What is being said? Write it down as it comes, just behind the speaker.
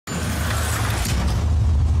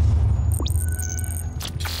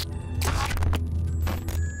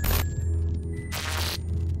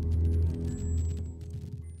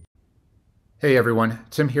Hey everyone,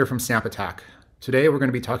 Tim here from SnapAttack. Today we're going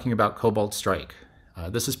to be talking about Cobalt Strike.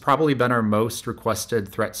 This has probably been our most requested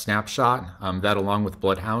threat snapshot, that along with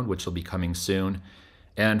Bloodhound, which will be coming soon.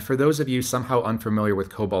 And for those of you somehow unfamiliar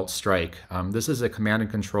with Cobalt Strike, this is a command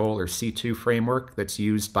and control or C2 framework that's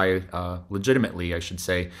used by, legitimately I should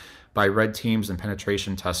say, by red teams and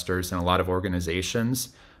penetration testers in a lot of organizations.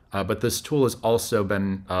 But this tool has also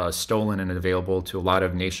been stolen and available to a lot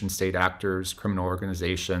of nation-state actors, criminal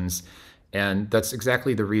organizations, and that's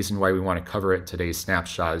exactly the reason why we want to cover it today's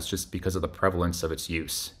snapshot, is just because of the prevalence of its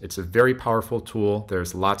use. It's a very powerful tool.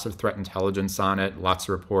 There's lots of threat intelligence on it, lots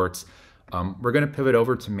of reports. We're going to pivot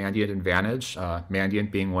over to Mandiant Advantage, Mandiant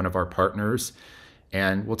being one of our partners,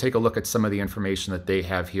 and we'll take a look at some of the information that they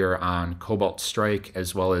have here on Cobalt Strike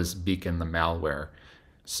as well as Beacon the malware.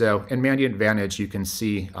 So in Mandiant Advantage, you can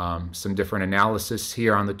see some different analysis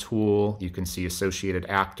here on the tool. You can see associated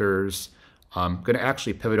actors. I'm going to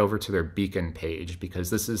actually pivot over to their Beacon page because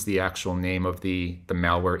this is the actual name of the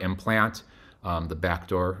malware implant, the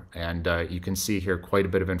backdoor. And you can see here quite a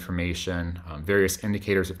bit of information, various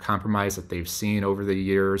indicators of compromise that they've seen over the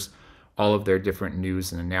years, all of their different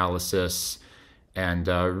news and analysis, and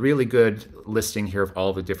really good listing here of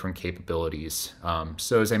all the different capabilities.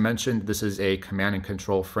 So as I mentioned, this is a command and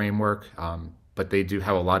control framework, but they do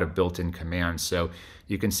have a lot of built-in commands. So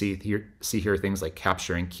you can see here things like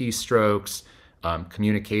capturing keystrokes,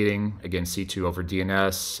 communicating, again, C2 over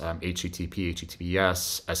DNS, HTTP,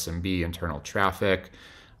 HTTPS, SMB, internal traffic,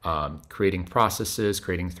 creating processes,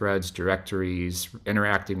 creating threads, directories,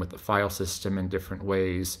 interacting with the file system in different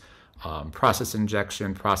ways, process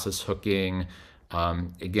injection, process hooking.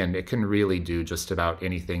 Again, it can really do just about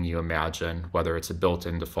anything you imagine, whether it's a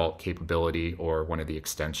built-in default capability or one of the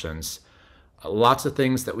extensions. Lots of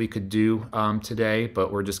things that we could do today,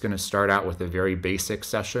 but we're just going to start out with a very basic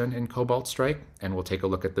session in Cobalt Strike, and we'll take a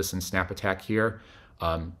look at this in SnapAttack here.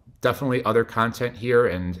 Definitely other content here,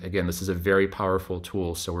 and again, this is a very powerful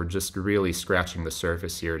tool, so we're just really scratching the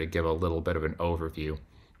surface here to give a little bit of an overview.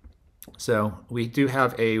 So we do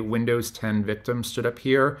have a Windows 10 victim stood up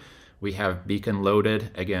here. We have Beacon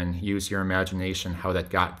loaded. Again, use your imagination how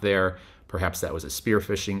that got there. Perhaps that was a spear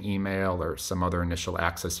phishing email or some other initial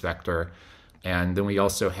access vector. And then we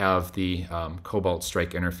also have the Cobalt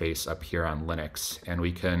Strike interface up here on Linux. And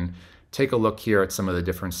we can take a look here at some of the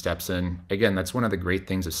different steps. And again, that's one of the great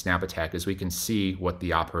things of SnapAttack is we can see what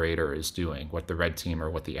the operator is doing, what the red team or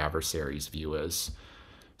what the adversary's view is.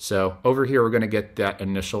 So over here, we're going to get that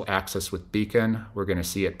initial access with Beacon. We're going to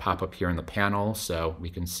see it pop up here in the panel. So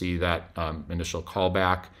we can see that initial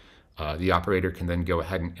callback. The operator can then go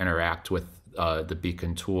ahead and interact with the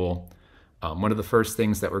Beacon tool. One of the first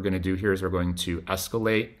things that we're going to do here is we're going to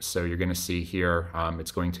escalate. So you're going to see here,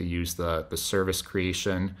 it's going to use the service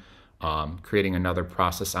creation, creating another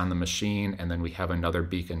process on the machine, and then we have another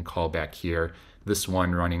Beacon callback here, this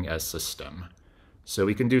one running as system. So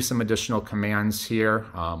we can do some additional commands here.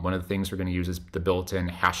 One of the things we're going to use is the built-in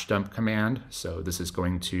hash dump command. So this is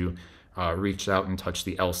going to reach out and touch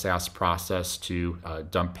the LSAS process to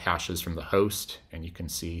dump hashes from the host, and you can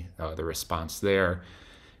see the response there.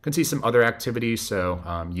 You can see some other activities, so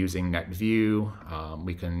using NetView,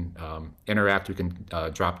 we can interact, we can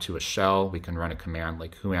drop to a shell, we can run a command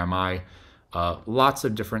like who am I. Lots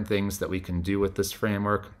of different things that we can do with this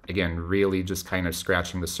framework. Again, really just kind of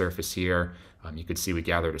scratching the surface here. You could see we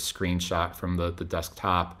gathered a screenshot from the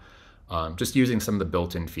desktop, just using some of the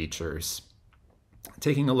built-in features.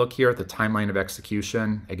 Taking a look here at the timeline of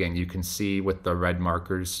execution, again, you can see with the red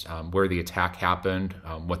markers where the attack happened,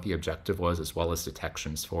 what the objective was, as well as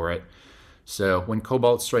detections for it. So when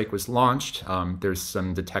Cobalt Strike was launched, there's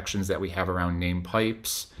some detections that we have around name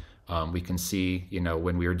pipes. We can see,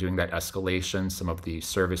 when we were doing that escalation, some of the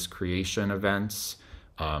service creation events,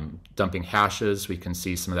 dumping hashes. We can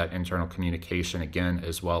see some of that internal communication again,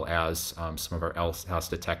 as well as some of our LSAS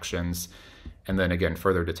detections. And then again,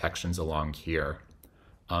 further detections along here.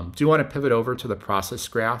 Do want to pivot over to the process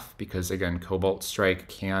graph because again, Cobalt Strike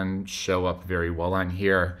can show up very well on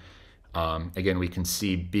here. Again, we can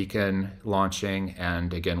see Beacon launching,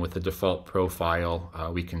 and again, with the default profile,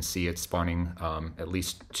 we can see it spawning at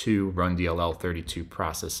least 2 run DLL 32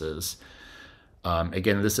 processes.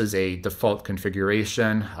 Again, this is a default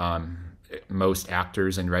configuration. Most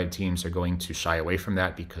actors and red teams are going to shy away from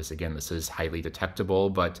that because again, this is highly detectable,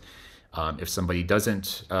 but if somebody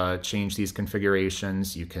doesn't change these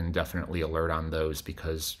configurations, you can definitely alert on those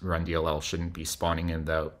because RunDLL shouldn't be spawning in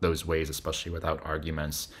those ways, especially without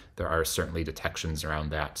arguments. There are certainly detections around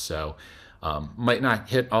that. So might not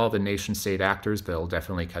hit all the nation state actors, but it'll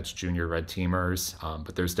definitely catch junior red teamers.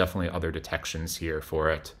 But there's definitely other detections here for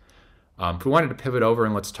it. If we wanted to pivot over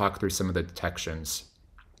and let's talk through some of the detections.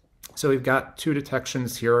 So we've got two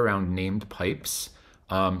detections here around named pipes.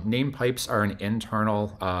 Named pipes are an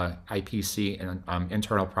internal IPC and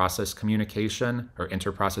internal process communication or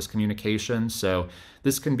inter-process communication. So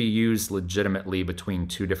this can be used legitimately between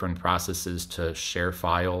two different processes to share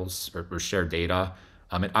files or share data.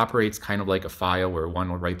 It operates kind of like a file where one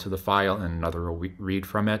will write to the file and another will read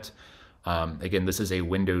from it. Again, this is a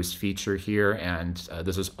Windows feature here, and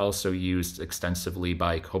this is also used extensively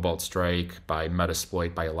by Cobalt Strike, by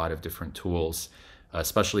Metasploit, by a lot of different tools,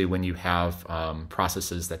 especially when you have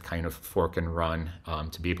processes that kind of fork and run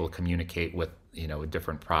to be able to communicate with a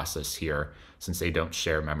different process here, since they don't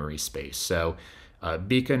share memory space. So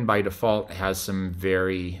Beacon by default has some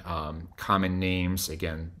very common names.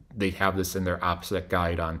 Again, they have this in their OPSEC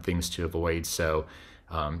guide on things to avoid. So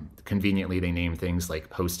conveniently, they name things like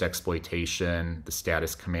post exploitation, the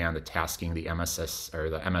status command, the tasking, the MSS or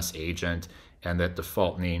the MS agent, and that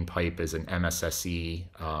default name pipe is an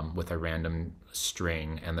MSSE with a random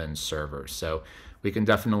string and then server. So we can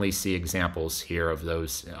definitely see examples here of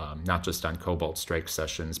those, not just on Cobalt Strike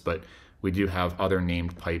sessions, but we do have other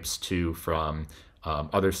named pipes too from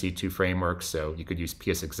other C2 frameworks. So you could use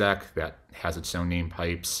PSExec that has its own name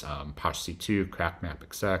pipes, POSH-C2,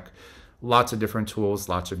 CrackMapExec. Lots of different tools,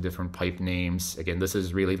 lots of different pipe names. Again, this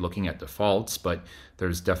is really looking at defaults, but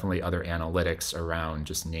there's definitely other analytics around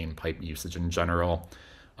just name pipe usage in general.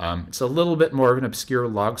 It's a little bit more of an obscure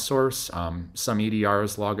log source. Some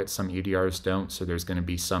EDRs log it, some EDRs don't, so there's going to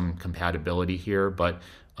be some compatibility here, but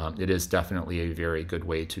it is definitely a very good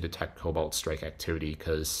way to detect Cobalt Strike activity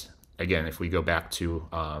because, again, if we go back to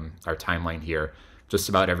our timeline here, just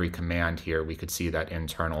about every command here, we could see that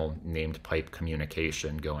internal named pipe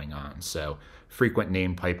communication going on. So frequent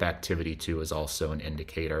named pipe activity too is also an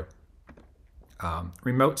indicator.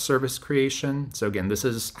 Remote service creation. So again, this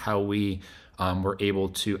is how we were able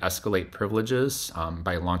to escalate privileges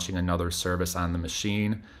by launching another service on the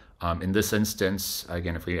machine. In this instance,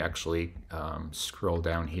 again, if we actually scroll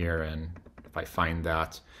down here and if I find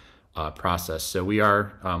that process. So we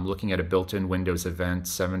are looking at a built-in Windows event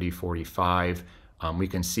 7045. We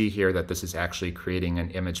can see here that this is actually creating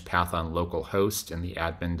an image path on localhost in the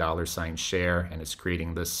admin $share, and it's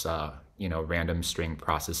creating this random string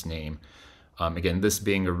process name. Again, this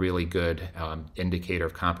being a really good indicator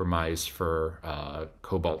of compromise for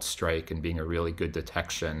Cobalt Strike and being a really good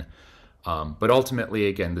detection. But ultimately,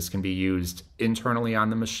 again, this can be used internally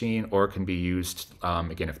on the machine, or it can be used,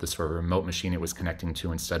 again, if this were a remote machine it was connecting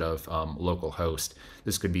to instead of localhost,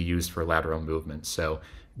 this could be used for lateral movement. So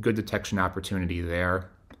good detection opportunity there.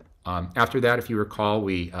 After that, if you recall,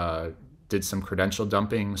 we did some credential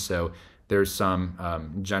dumping. So there's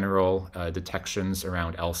some general detections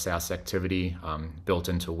around LSAS activity built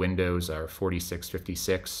into Windows, our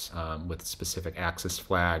 4656 with specific access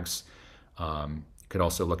flags. Could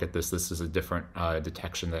also look at this. This is a different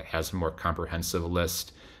detection that has a more comprehensive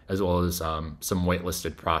list, as well as some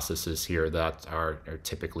whitelisted processes here that are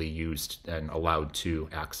typically used and allowed to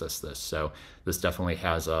access this. So this definitely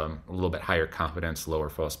has a little bit higher confidence, lower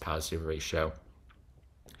false positive ratio.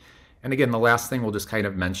 And again, the last thing we'll just kind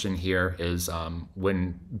of mention here is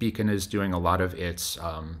when Beacon is doing a lot of its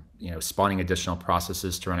spawning additional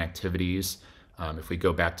processes to run activities. If we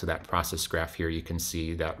go back to that process graph here, you can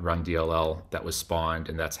see that run DLL that was spawned,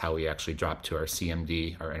 and that's how we actually dropped to our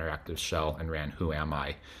CMD, our interactive shell, and ran who am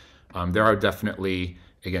I. There are definitely,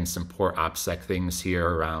 again, some poor OPSEC things here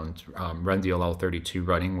around run DLL 32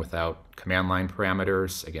 running without command line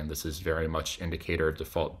parameters. Again, this is very much indicator of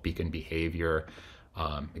default Beacon behavior.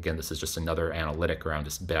 Again, this is just another analytic around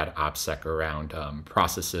just bad OPSEC around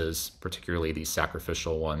processes, particularly these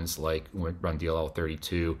sacrificial ones like run DLL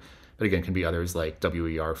 32. But again, can be others like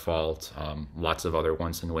WER fault, lots of other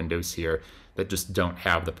ones in Windows here that just don't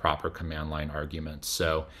have the proper command line arguments.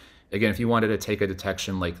 So again, if you wanted to take a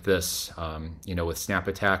detection like this, with Snap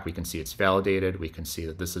Attack, we can see it's validated. We can see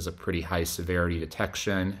that this is a pretty high severity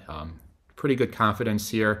detection. Pretty good confidence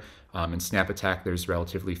here. In Snap Attack, there's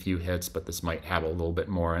relatively few hits, but this might have a little bit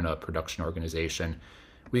more in a production organization.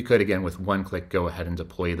 We could, again, with one click, go ahead and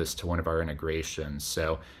deploy this to one of our integrations.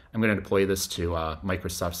 So I'm going to deploy this to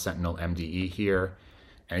Microsoft Sentinel MDE here.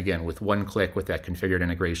 And again, with one click with that configured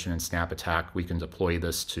integration in Snap Attack, we can deploy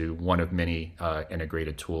this to one of many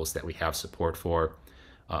integrated tools that we have support for.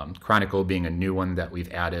 Chronicle being a new one that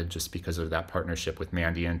we've added just because of that partnership with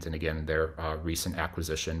Mandiant, and again, their recent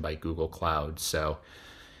acquisition by Google Cloud. So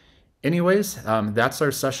Anyways, that's our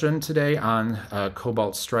session today on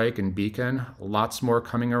Cobalt Strike and Beacon. Lots more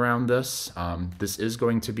coming around this. This is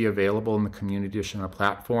going to be available in the Community Edition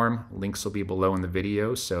platform. Links will be below in the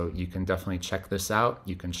video, so you can definitely check this out.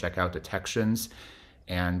 You can check out detections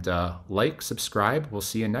and like, subscribe. We'll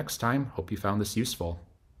see you next time. Hope you found this useful.